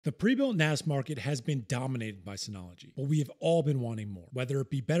The pre-built NAS market has been dominated by Synology, but we have all been wanting more, whether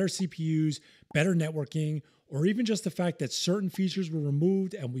it be better CPUs, better networking, or even just the fact that certain features were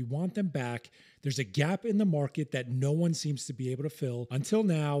removed and we want them back. There's a gap in the market that no one seems to be able to fill. Until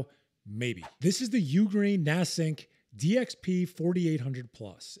now, maybe. This is the UGreen NASync DXP4800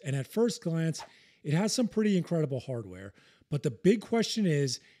 Plus, and at first glance, it has some pretty incredible hardware, but the big question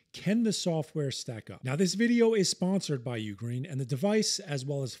is, can the software stack up? Now, this video is sponsored by UGreen, and the device, as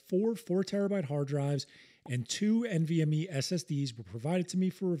well as 4 4TB hard drives and 2 NVMe SSDs, were provided to me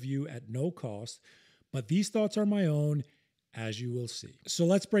for review at no cost, but these thoughts are my own, as you will see. So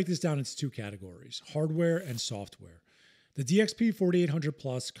let's break this down into 2 categories, hardware and software. The DXP4800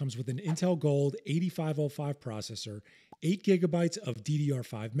 Plus comes with an Intel Gold 8505 processor, 8 GB of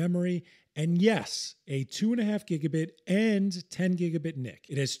DDR5 memory, and yes, a 2.5 gigabit and 10 gigabit NIC.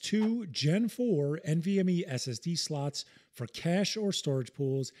 It has 2 Gen 4 NVMe SSD slots for cache or storage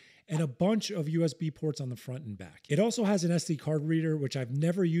pools, and a bunch of USB ports on the front and back. It also has an SD card reader, which I've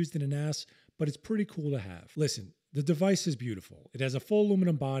never used in a NAS, but it's pretty cool to have. Listen, the device is beautiful. It has a full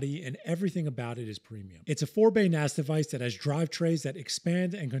aluminum body and everything about it is premium. It's a 4-bay NAS device that has drive trays that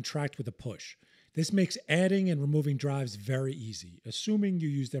expand and contract with a push. This makes adding and removing drives very easy, assuming you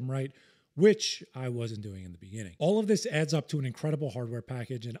use them right, which I wasn't doing in the beginning. All of this adds up to an incredible hardware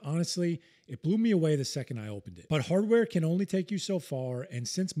package, and honestly, it blew me away the second I opened it. But hardware can only take you so far, and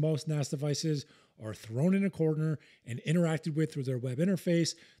since most NAS devices are thrown in a corner and interacted with through their web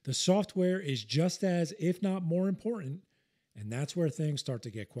interface, the software is just as, if not more important, and that's where things start to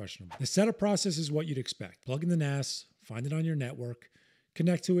get questionable. The setup process is what you'd expect. Plug in the NAS, find it on your network,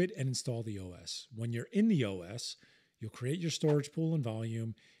 connect to it, and install the OS. When you're in the OS, you'll create your storage pool and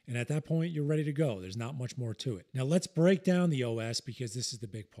volume, and at that point, you're ready to go. There's not much more to it. Now, let's break down the OS because this is the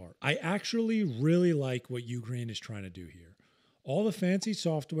big part. I actually really like what UGreen is trying to do here. All the fancy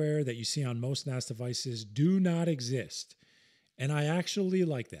software that you see on most NAS devices do not exist, and I actually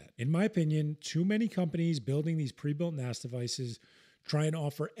like that. In my opinion, too many companies building these pre-built NAS devices try and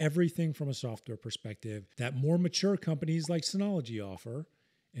offer everything from a software perspective that more mature companies like Synology offer,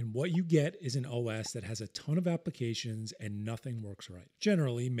 and what you get is an OS that has a ton of applications and nothing works right.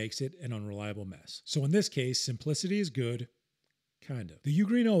 Generally makes it an unreliable mess. So in this case, simplicity is good, kind of. The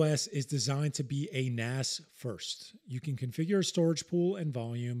UGreen OS is designed to be a NAS first. You can configure a storage pool and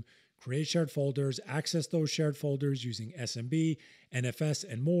volume, create shared folders, access those shared folders using SMB, NFS,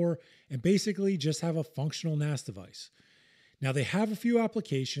 and more, and basically just have a functional NAS device. Now, they have a few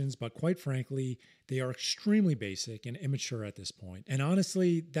applications, but quite frankly, they are extremely basic and immature at this point. And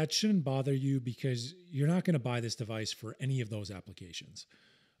honestly, that shouldn't bother you because you're not going to buy this device for any of those applications,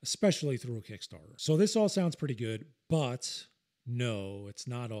 especially through a Kickstarter. So this all sounds pretty good, but no, it's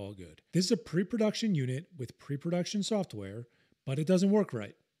not all good. This is a pre-production unit with pre-production software, but it doesn't work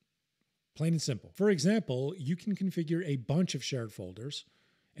right. Plain and simple. For example, you can configure a bunch of shared folders,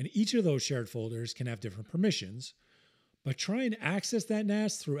 and each of those shared folders can have different permissions. But try and access that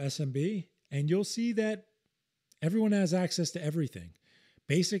NAS through SMB, and you'll see that everyone has access to everything.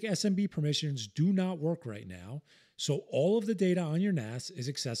 Basic SMB permissions do not work right now, so all of the data on your NAS is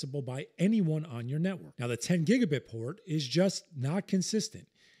accessible by anyone on your network. Now, the 10 gigabit port is just not consistent,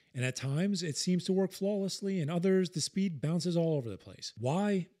 and at times it seems to work flawlessly, and others the speed bounces all over the place.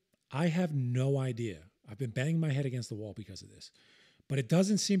 Why? I have no idea. I've been banging my head against the wall because of this, but it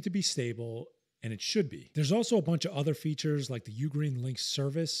doesn't seem to be stable, and it should be. There's also a bunch of other features like the UGreen Link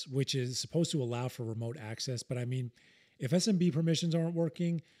service, which is supposed to allow for remote access. But I mean, if SMB permissions aren't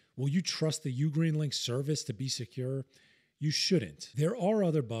working, will you trust the UGreen Link service to be secure? You shouldn't. There are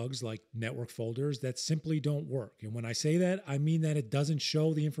other bugs like network folders that simply don't work. And when I say that, I mean that it doesn't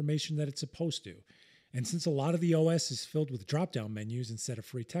show the information that it's supposed to. And since a lot of the OS is filled with drop-down menus instead of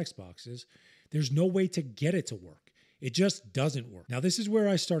free text boxes, there's no way to get it to work. It just doesn't work. Now, this is where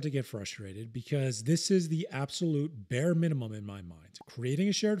I start to get frustrated because this is the absolute bare minimum in my mind. Creating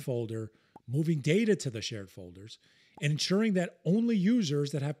a shared folder, moving data to the shared folders, and ensuring that only users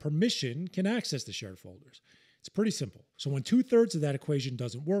that have permission can access the shared folders. It's pretty simple. So when 2/3 of that equation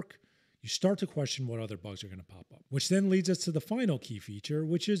doesn't work, you start to question what other bugs are going to pop up, which then leads us to the final key feature,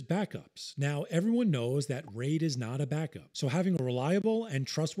 which is backups. Now, everyone knows that RAID is not a backup. So having a reliable and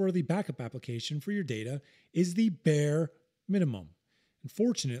trustworthy backup application for your data is the bare minimum.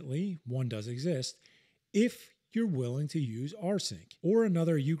 Unfortunately, one does exist if you're willing to use rsync or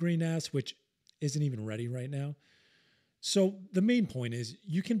another UGreen NAS, which isn't even ready right now. So the main point is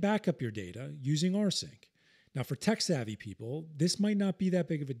you can back up your data using rsync. Now, for tech-savvy people, this might not be that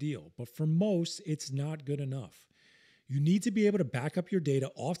big of a deal, but for most, it's not good enough. You need to be able to back up your data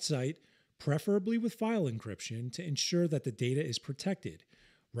off-site, preferably with file encryption, to ensure that the data is protected.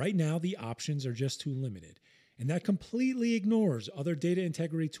 Right now, the options are just too limited, and that completely ignores other data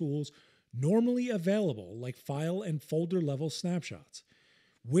integrity tools normally available, like file and folder level snapshots,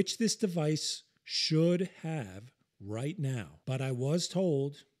 which this device should have right now. But I was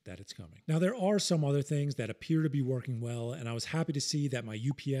told that it's coming. Now, there are some other things that appear to be working well, and I was happy to see that my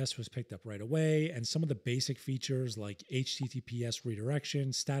UPS was picked up right away, and some of the basic features like HTTPS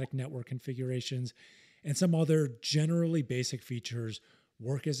redirection, static network configurations, and some other generally basic features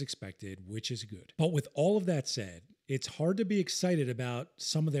work as expected, which is good. But with all of that said, it's hard to be excited about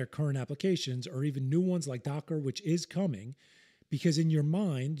some of their current applications or even new ones like Docker, which is coming, because in your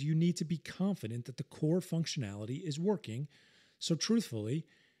mind, you need to be confident that the core functionality is working. So truthfully,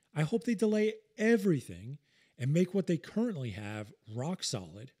 I hope they delay everything and make what they currently have rock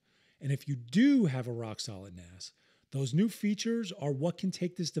solid. And if you do have a rock solid NAS, those new features are what can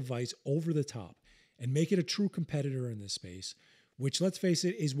take this device over the top and make it a true competitor in this space, which, let's face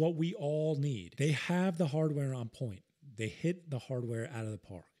it, is what we all need. They have the hardware on point. They hit the hardware out of the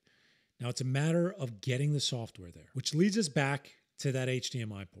park. Now it's a matter of getting the software there, which leads us back to that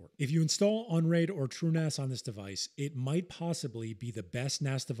HDMI port. If you install Unraid or TrueNAS on this device, it might possibly be the best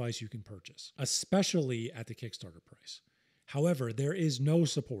NAS device you can purchase, especially at the Kickstarter price. However, there is no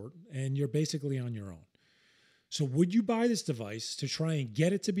support, and you're basically on your own. So would you buy this device to try and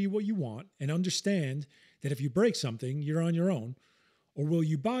get it to be what you want and understand that if you break something, you're on your own? Or will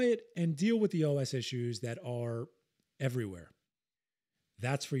you buy it and deal with the OS issues that are everywhere?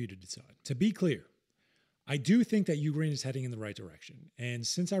 That's for you to decide. To be clear, I do think that UGreen is heading in the right direction. And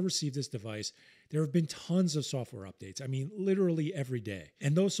since I received this device, there have been tons of software updates. I mean, literally every day.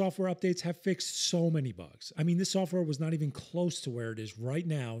 And those software updates have fixed so many bugs. I mean, this software was not even close to where it is right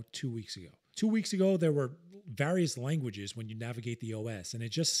now 2 weeks ago. 2 weeks ago, there were various languages when you navigate the OS, and it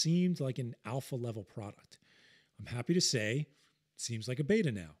just seemed like an alpha level product. I'm happy to say it seems like a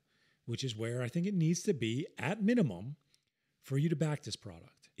beta now, which is where I think it needs to be at minimum for you to back this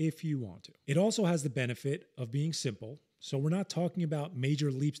product if you want to. It also has the benefit of being simple, so we're not talking about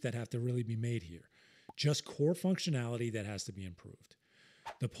major leaps that have to really be made here, just core functionality that has to be improved.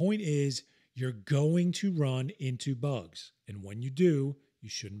 The point is, you're going to run into bugs, and when you do, you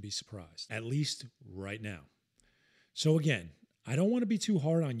shouldn't be surprised, at least right now. So again, I don't want to be too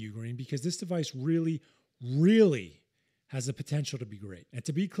hard on UGreen because this device really has the potential to be great. And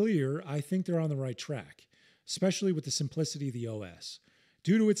to be clear, I think they're on the right track, especially with the simplicity of the OS.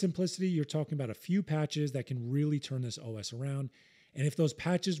 Due to its simplicity, you're talking about a few patches that can really turn this OS around. And if those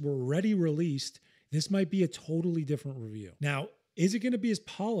patches were already released, this might be a totally different review. Now, is it going to be as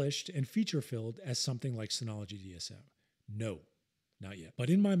polished and feature-filled as something like Synology DSM? No, not yet. But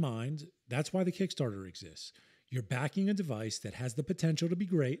in my mind, that's why the Kickstarter exists. You're backing a device that has the potential to be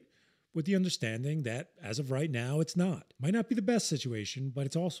great, with the understanding that, as of right now, it's not. Might not be the best situation, but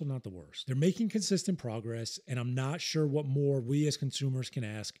it's also not the worst. They're making consistent progress, and I'm not sure what more we as consumers can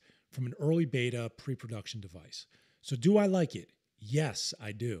ask from an early beta pre-production device. So do I like it? Yes,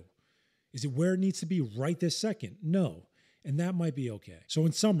 I do. Is it where it needs to be right this second? No, and that might be okay. So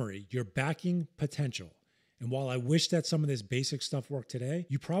in summary, you're backing potential. And while I wish that some of this basic stuff worked today,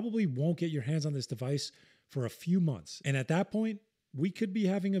 you probably won't get your hands on this device for a few months. And at that point, we could be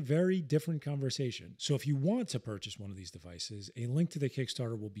having a very different conversation. So if you want to purchase one of these devices, a link to the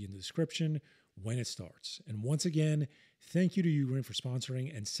Kickstarter will be in the description when it starts. And once again, thank you to UGreen for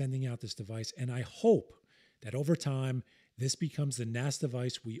sponsoring and sending out this device. And I hope that over time, this becomes the NAS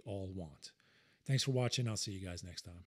device we all want. Thanks for watching. I'll see you guys next time.